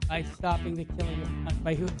sin by stopping the killing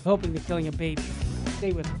by helping the killing of babies.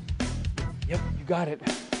 Stay with us. Yep, you got it.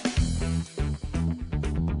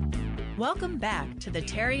 Welcome back to the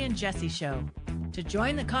Terry and Jesse Show. To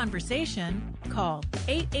join the conversation, call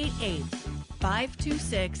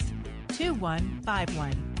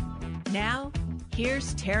 888-526-2151. Now,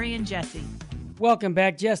 here's Terry and Jesse. Welcome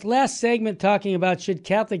back, Jess. Last segment talking about should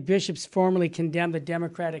Catholic bishops formally condemn the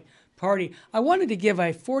Democratic Party. I wanted to give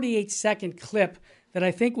a 48-second clip that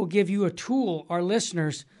I think will give you a tool, our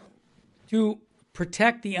listeners, to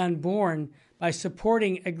protect the unborn by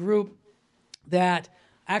supporting a group that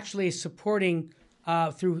actually is supporting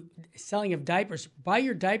through selling of diapers. Buy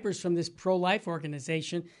your diapers from this pro-life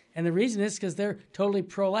organization, and the reason is because they're totally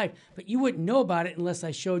pro-life. But you wouldn't know about it unless I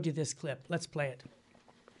showed you this clip. Let's play it.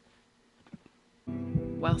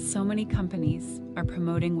 While so many companies are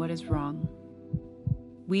promoting what is wrong,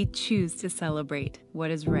 we choose to celebrate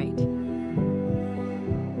what is right.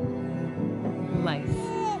 Life.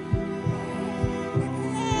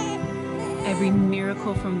 Every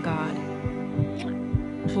miracle from God.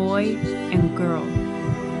 Boy and girl.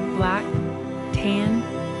 Black, tan,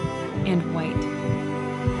 and white.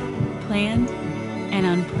 Planned and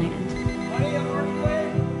unplanned.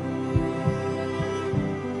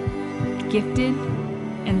 Gifted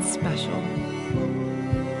and special.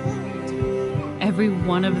 Every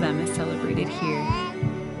one of them is celebrated here.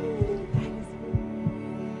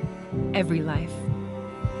 Every life.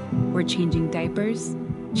 Where changing diapers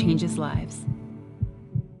changes lives.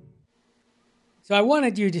 So I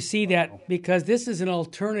wanted you to see that because this is an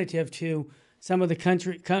alternative to some of the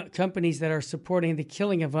companies that are supporting the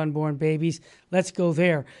killing of unborn babies. Let's go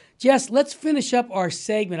there. Jess, let's finish up our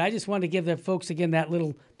segment. I just wanted to give the folks, again, that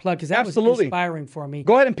little plug because that was inspiring for me.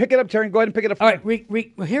 Go ahead and pick it up, Terry. Go ahead and pick it up. All right, well,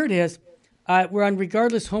 here it is. we're on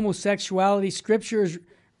regardless homosexuality. Scripture is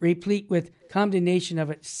replete with condemnation of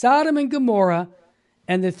it. Sodom and Gomorrah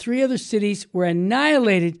and the 3 other cities were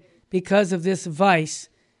annihilated because of this vice.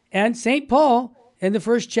 And St. Paul, in the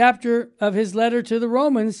first chapter of his letter to the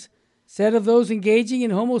Romans, said of those engaging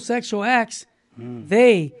in homosexual acts,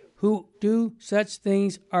 they who do such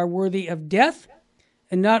things are worthy of death,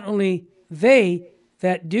 and not only they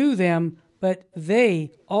that do them, but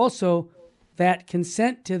they also that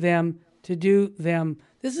consent to them to do them.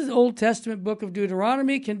 This is Old Testament book of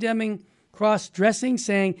Deuteronomy condemning cross-dressing,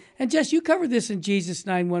 saying, and Jess, you covered this in Jesus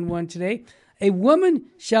 9:11 today, a woman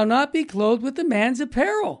shall not be clothed with a man's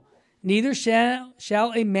apparel, neither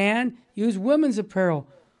shall a man use woman's apparel,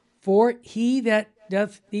 for he that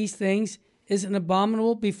doth these things is an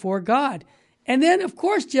abominable before God. And then, of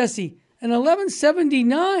course, Jesse, in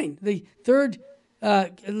 1179, the Third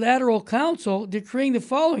Lateral Council decreeing the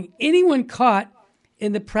following: anyone caught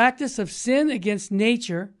in the practice of sin against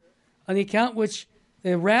nature, on the account which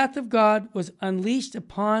the wrath of God was unleashed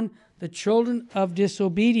upon the children of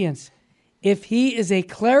disobedience, if he is a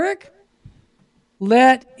cleric,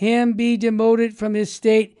 let him be demoted from his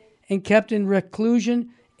state and kept in reclusion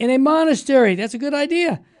in a monastery. That's a good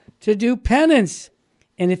idea, to do penance.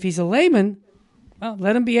 And if he's a layman, well,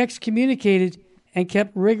 let him be excommunicated and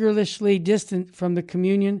kept rigorously distant from the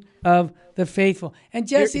communion of the faithful. And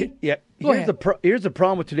Jesse, here's the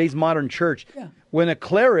problem with today's modern church. Yeah. When a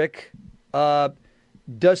cleric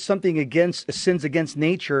does something sins against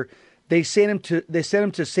nature, they send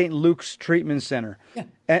him to St. Luke's treatment center. Yeah.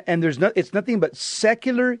 And it's nothing but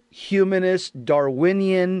secular, humanist,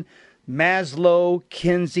 Darwinian, Maslow,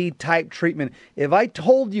 Kinsey type treatment. If I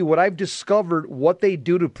told you what I've discovered, what they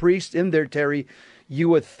do to priests in there, Terry, you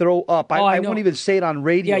would throw up. I won't even say it on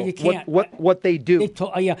radio. Yeah, you can't. What they do.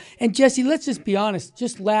 And Jesse, let's just be honest.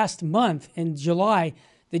 Just last month in July,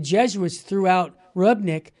 the Jesuits threw out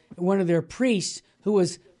Rubnik, one of their priests, who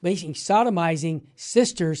was basically sodomizing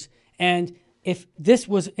sisters. And if this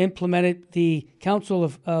was implemented, the Council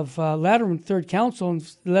of Lateran Third Council in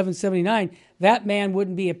 1179, that man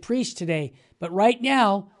wouldn't be a priest today. But right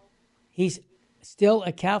now, he's still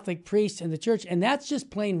a Catholic priest in the church, and that's just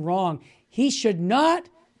plain wrong. He should not,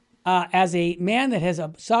 as a man that has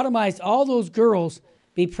sodomized all those girls,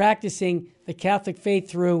 be practicing the Catholic faith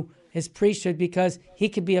through his priesthood, because he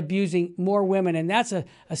could be abusing more women, and that's a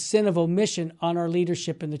sin of omission on our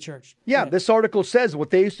leadership in the church. Yeah, this article says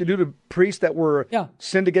what they used to do to priests that were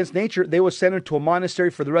sinned against nature, they would send them to a monastery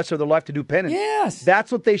for the rest of their life to do penance. Yes.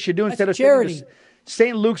 That's what they should do instead of charity.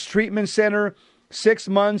 St. Luke's Treatment Center, 6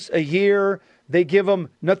 months, a year. They give them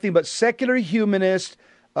nothing but secular humanist,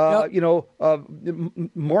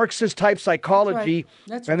 Marxist type psychology.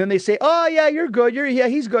 That's right. And then they say, oh, yeah, you're good.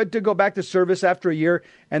 He's good, to go back to service after a year.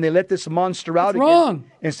 And they let this monster out again. Wrong.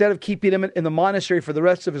 Instead of keeping him in the monastery for the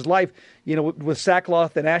rest of his life, with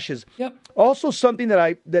sackcloth and ashes. Yep. Also, something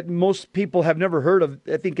that most people have never heard of,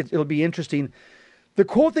 I think it'll be interesting. The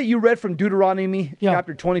quote that you read from Deuteronomy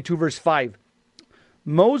chapter 22, verse 5.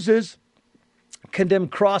 Moses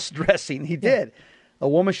condemned cross-dressing. He did. A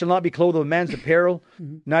woman shall not be clothed with a man's apparel,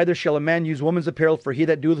 neither shall a man use woman's apparel, for he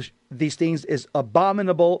that doeth these things is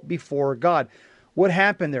abominable before God. What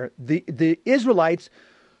happened there? The Israelites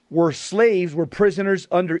were slaves, were prisoners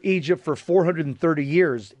under Egypt for 430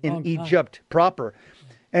 years in Egypt proper.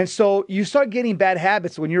 And so you start getting bad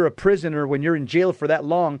habits when you're a prisoner, when you're in jail for that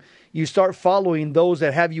long. You start following those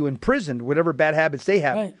that have you imprisoned, whatever bad habits they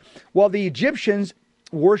have. Right. While the Egyptians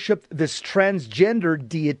worshipped this transgender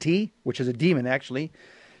deity, which is a demon actually,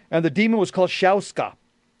 and the demon was called Shauska.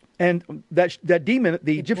 And that demon,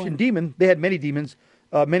 the Egyptian demon, they had many demons,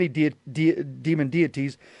 many demon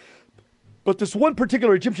deities, but this one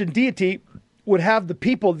particular Egyptian deity would have the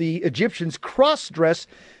people, the Egyptians, cross-dress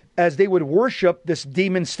as they would worship this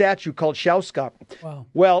demon statue called Shauska. Wow.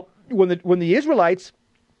 Well, when the Israelites,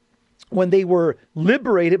 when they were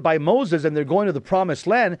liberated by Moses and they're going to the promised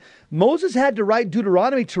land, Moses had to write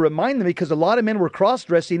Deuteronomy to remind them, because a lot of men were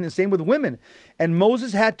cross-dressing, and same with women. And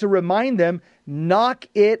Moses had to remind them, knock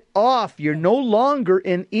it off. You're no longer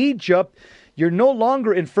in Egypt. You're no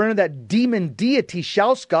longer in front of that demon deity,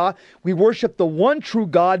 Shauska. We worship the one true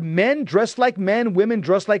God. Men dress like men, women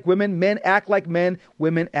dress like women, men act like men,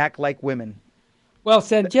 women act like women. Well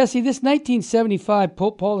said, Jesse. This 1975,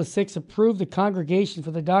 Pope Paul VI approved the Congregation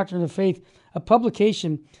for the Doctrine of Faith, a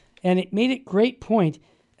publication, and it made it great point.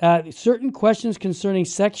 Certain questions concerning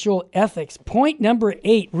sexual ethics. Point number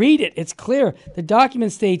 8. Read it. It's clear. The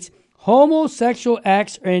document states, homosexual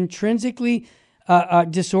acts are intrinsically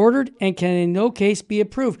disordered and can in no case be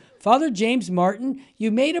approved. Father James Martin,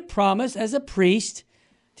 you made a promise as a priest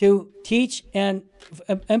to teach and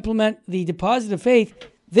implement the deposit of faith.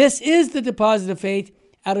 This is the deposit of faith.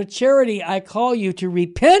 Out of charity, I call you to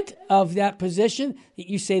repent of that position that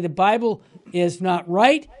you say the Bible is not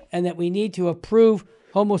right and that we need to approve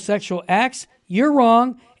homosexual acts. You're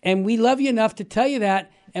wrong, and we love you enough to tell you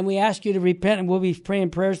that, and we ask you to repent, and we'll be praying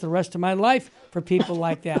prayers the rest of my life for people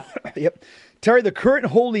like that. Yep. Terry, the current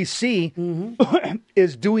Holy See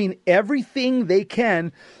is doing everything they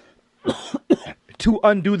can to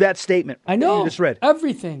undo that statement. I know. You just read.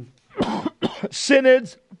 Everything.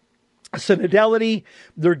 Synods, synodality,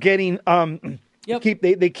 they're getting,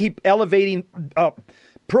 they keep elevating,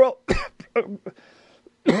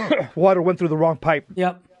 water went through the wrong pipe.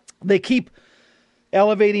 Yep. They keep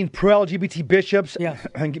elevating pro-LGBT bishops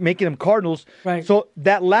and making them cardinals. Right. So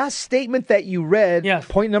that last statement that you read,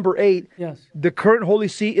 point number 8, the current Holy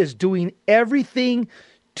See is doing everything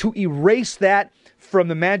to erase that from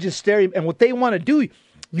the magisterium. And what they want to do,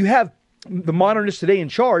 you have the modernists today in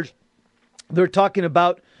charge. They're talking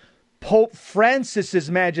about Pope Francis's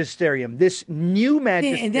magisterium, this new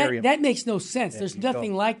magisterium. And that makes no sense. There's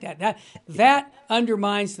nothing like that. That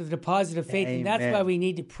undermines the deposit of faith, and that's why we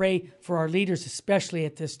need to pray for our leaders, especially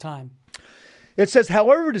at this time. It says,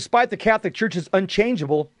 however, despite the Catholic Church's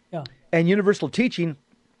unchangeable and universal teaching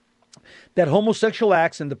that homosexual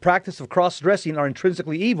acts and the practice of cross-dressing are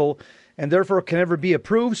intrinsically evil and therefore can never be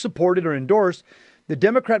approved, supported, or endorsed, the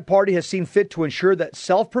Democrat Party has seen fit to ensure that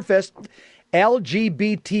self-professed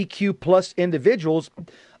LGBTQ plus individuals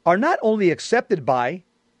are not only accepted by,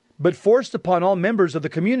 but forced upon all members of the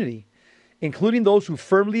community, including those who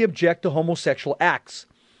firmly object to homosexual acts.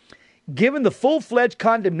 Given the full-fledged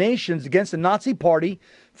condemnations against the Nazi Party,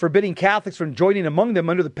 forbidding Catholics from joining among them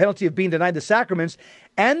under the penalty of being denied the sacraments,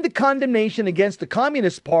 and the condemnation against the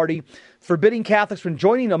Communist Party, forbidding Catholics from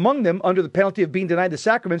joining among them under the penalty of being denied the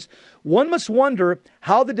sacraments, one must wonder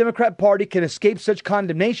how the Democrat Party can escape such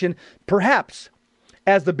condemnation, perhaps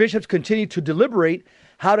as the bishops continue to deliberate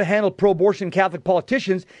how to handle pro-abortion Catholic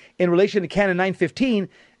politicians in relation to Canon 915,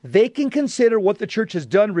 they can consider what the church has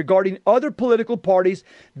done regarding other political parties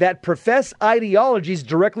that profess ideologies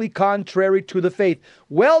directly contrary to the faith.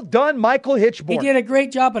 Well done, Michael Hitchborn. He did a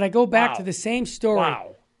great job, but I go back to the same story.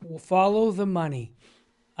 We'll follow the money.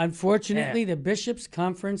 Unfortunately, the Bishops'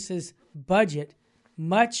 Conference's budget,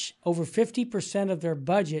 much over 50% of their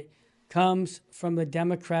budget, comes from the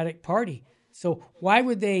Democratic Party. So why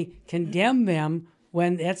would they condemn them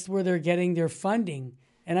when that's where they're getting their funding?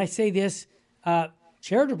 And I say this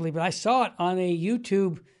charitably, but I saw it on a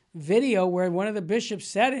YouTube video where one of the bishops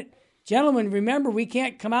said it. Gentlemen, remember, we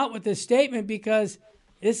can't come out with this statement because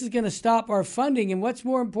this is going to stop our funding. And what's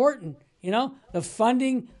more important? The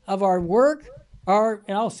funding of our work, and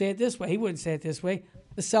I'll say it this way, he wouldn't say it this way,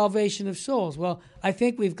 the salvation of souls. Well, I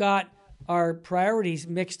think we've got our priorities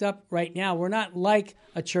mixed up right now. We're not like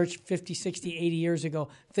a church 50, 60, 80 years ago.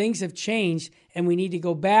 Things have changed, and we need to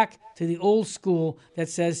go back to the old school that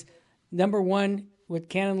says, number one, what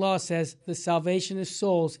canon law says, the salvation of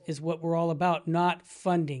souls is what we're all about, not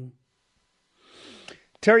funding.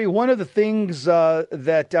 Terry, one of the things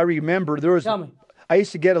that I remember, Tell me. I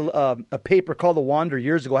used to get a paper called The Wanderer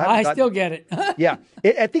years ago. I still get it. Yeah.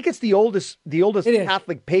 I think it's the oldest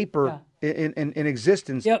Catholic paper in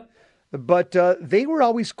existence. Yep. But they were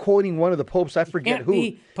always quoting one of the popes. I forget can't who.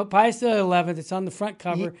 Be Pope Pius XI. It's on the front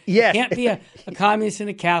cover. Yes. Can't be a communist and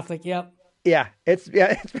a Catholic. Yep. Yeah, it's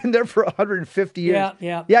been there for 150 years.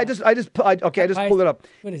 Yeah. I just pulled it up.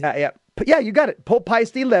 What is it? Yeah, you got it. Pope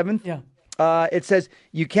Pius XI. Yeah. It says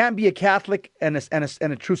you can't be a Catholic and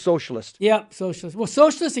a true socialist. Yeah, socialist. Well,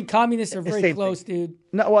 socialists and communists are very close, dude.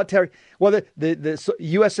 No, well, Terry. Well, the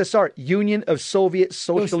USSR, Union of Soviet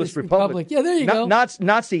Socialist Republic. Yeah, there you go.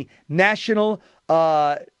 Nazi National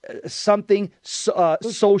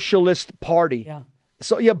Socialist Party. Yeah.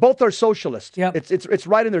 So yeah, both are socialist. Yep. It's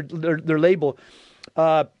right in their label.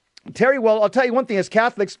 Terry, well, I'll tell you one thing. As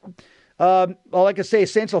Catholics, like I say,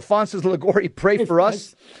 Saint Alphonsus Liguori, pray for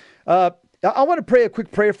us. I want to pray a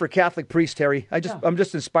quick prayer for Catholic priests, Terry. I'm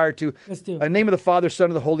just inspired to. Let's do it. In the name of the Father, Son,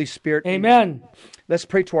 and the Holy Spirit. Amen. Let's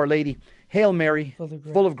pray to Our Lady. Hail Mary,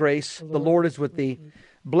 full of grace. The Lord is with thee.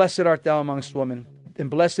 Blessed art thou amongst women, and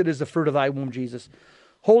blessed is the fruit of thy womb, Jesus.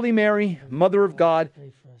 Holy Mary, Mother of God,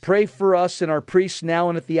 pray for us and our priests now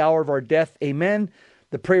and at the hour of our death. Amen.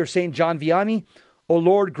 The prayer of St. John Vianney. O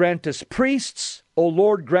Lord, grant us priests. O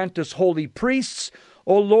Lord, grant us holy priests.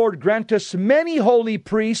 O Lord, grant us many holy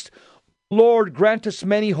priests. Lord, grant us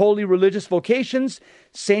many holy religious vocations.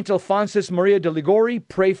 Saint Alphonsus Maria de Liguori,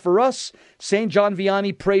 pray for us. Saint John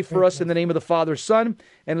Vianney, pray for us in the name of the Father, Son,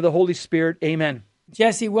 and of the Holy Spirit. Amen.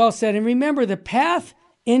 Jesse, well said. And remember, the path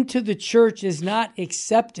into the church is not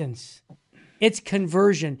acceptance, it's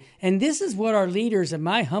conversion. And this is what our leaders, in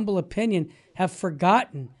my humble opinion, have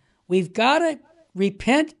forgotten. We've got to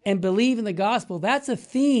repent and believe in the gospel. That's a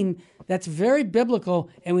theme that's very biblical,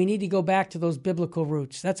 and we need to go back to those biblical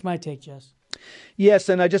roots. That's my take, Jess. Yes,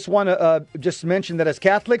 and I just want to just mention that as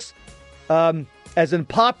Catholics, as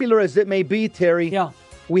unpopular as it may be, Terry,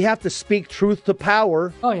 we have to speak truth to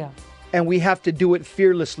power. Oh, yeah. And we have to do it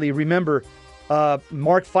fearlessly. Remember,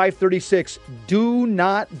 Mark 5:36, do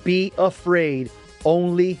not be afraid,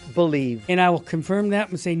 only believe. And I will confirm that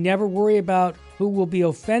and say never worry about who will be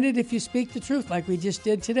offended if you speak the truth like we just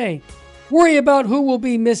did today. Worry about who will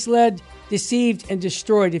be misled, deceived, and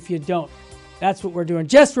destroyed if you don't. That's what we're doing.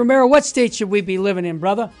 Jess Romero, what state should we be living in,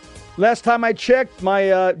 brother? Last time I checked, my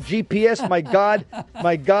GPS,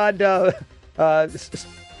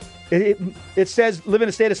 it says live in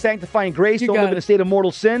a state of sanctifying grace, don't live in a state of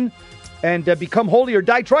mortal sin, and become holy or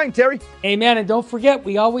die trying, Terry. Amen. And don't forget,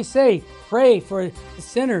 we always say, pray for the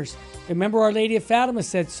sinners. Remember Our Lady of Fatima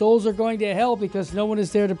said souls are going to hell because no one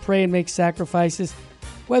is there to pray and make sacrifices.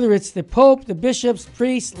 Whether it's the Pope, the bishops,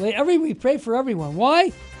 priests, we pray for everyone.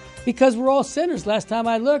 Why? Because we're all sinners. Last time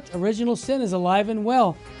I looked, original sin is alive and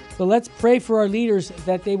well. So let's pray for our leaders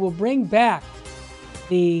that they will bring back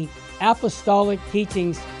the apostolic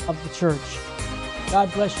teachings of the church.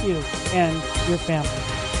 God bless you and your family.